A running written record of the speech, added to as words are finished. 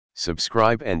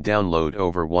Subscribe and download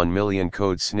over 1 million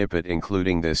code snippet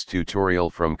including this tutorial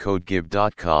from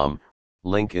codegive.com,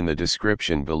 link in the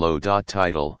description below.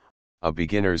 Title, A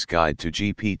Beginner's Guide to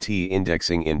GPT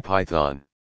Indexing in Python.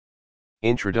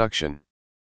 Introduction.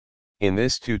 In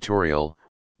this tutorial,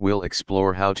 we'll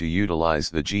explore how to utilize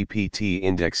the GPT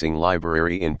indexing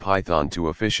library in Python to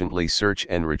efficiently search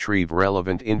and retrieve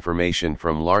relevant information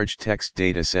from large text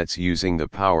datasets using the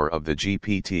power of the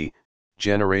GPT,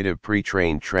 generative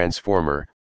pre-trained transformer,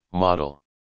 model.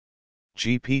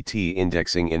 GPT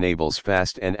indexing enables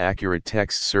fast and accurate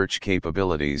text search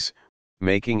capabilities,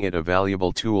 making it a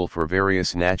valuable tool for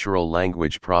various natural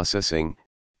language processing,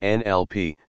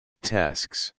 NLP,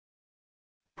 tasks.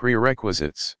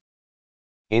 Prerequisites.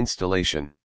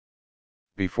 Installation.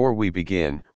 Before we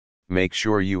begin, make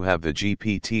sure you have the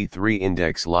GPT-3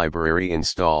 index library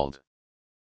installed.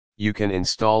 You can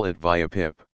install it via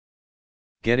pip.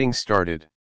 Getting started.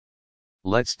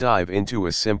 Let's dive into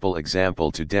a simple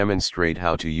example to demonstrate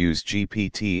how to use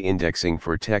GPT indexing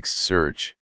for text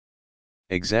search.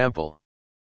 Example.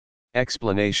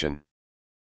 Explanation.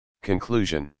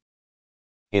 Conclusion.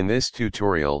 In this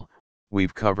tutorial,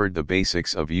 we've covered the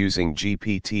basics of using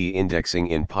GPT indexing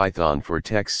in Python for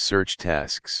text search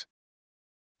tasks.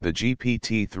 The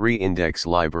GPT-3 index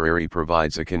library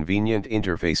provides a convenient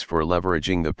interface for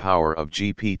leveraging the power of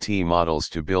GPT models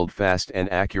to build fast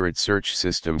and accurate search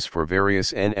systems for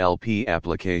various NLP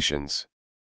applications.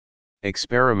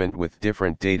 Experiment with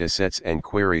different datasets and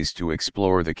queries to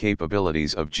explore the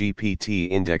capabilities of GPT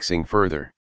indexing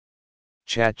further.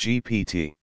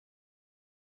 ChatGPT.